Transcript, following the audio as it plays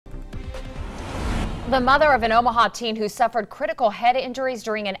The mother of an Omaha teen who suffered critical head injuries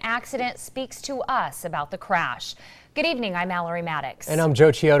during an accident speaks to us about the crash. Good evening, I'm Mallory Maddox. And I'm Joe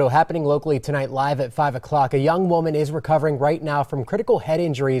Chiodo. Happening locally tonight live at 5 o'clock. A young woman is recovering right now from critical head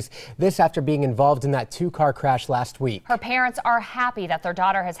injuries. This after being involved in that two-car crash last week. Her parents are happy that their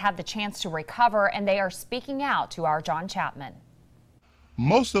daughter has had the chance to recover, and they are speaking out to our John Chapman.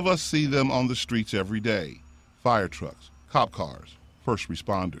 Most of us see them on the streets every day. Fire trucks, cop cars, first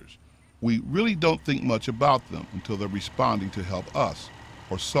responders. We really don't think much about them until they're responding to help us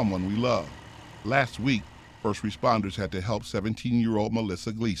or someone we love. Last week, first responders had to help 17-year-old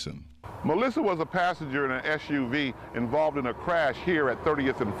Melissa Gleason. Melissa was a passenger in an SUV involved in a crash here at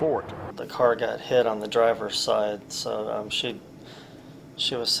 30th and Fort. The car got hit on the driver's side, so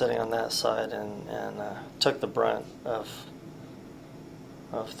she was sitting on that side and took the brunt of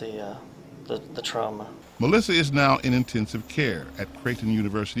the trauma. Melissa is now in intensive care at Creighton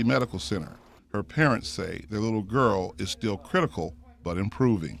University Medical Center. Her parents say their little girl is still critical but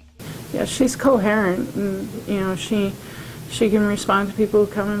improving. Yeah, she's coherent, and she can respond to people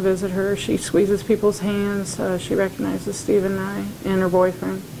who come and visit her. She squeezes people's hands. She recognizes Steve and I and her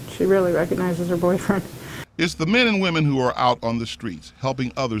boyfriend. She really recognizes her boyfriend. It's the men and women who are out on the streets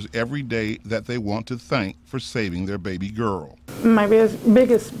helping others every day that they want to thank for saving their baby girl. My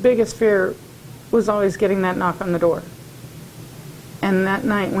biggest fear was always getting that knock on the door. And that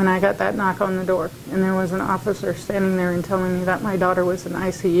night when I got that knock on the door and there was an officer standing there and telling me that my daughter was in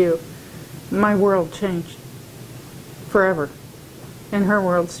ICU, my world changed forever. And her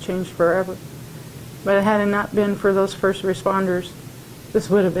world's changed forever. But had it not been for those first responders, this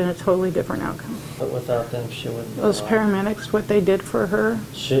would have been a totally different outcome. But without them, she wouldn't be Those alive. paramedics, what they did for her.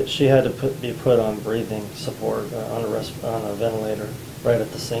 She had to be put on breathing support on a ventilator right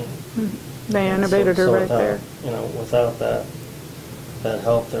at the scene. They intubated her right there. Without that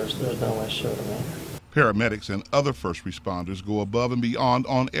help, there's no way she would have made it. Paramedics and other first responders go above and beyond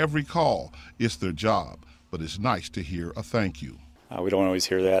on every call. It's their job, but it's nice to hear a thank you. We don't always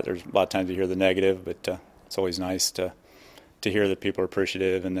hear that. There's a lot of times you hear the negative, but it's always nice to hear that people are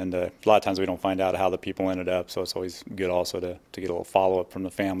appreciative, and then a lot of times we don't find out how the people ended up, so it's always good also to get a little follow-up from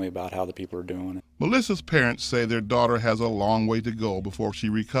the family about how the people are doing. Melissa's parents say their daughter has a long way to go before she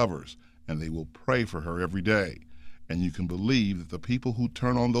recovers, and they will pray for her every day. And you can believe that the people who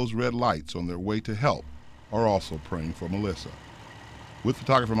turn on those red lights on their way to help are also praying for Melissa. With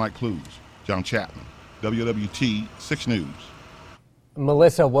photographer Mike Clues, John Chapman, WWT 6 News.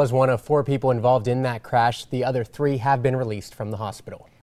 Melissa was one of 4 people involved in that crash. The other 3 have been released from the hospital.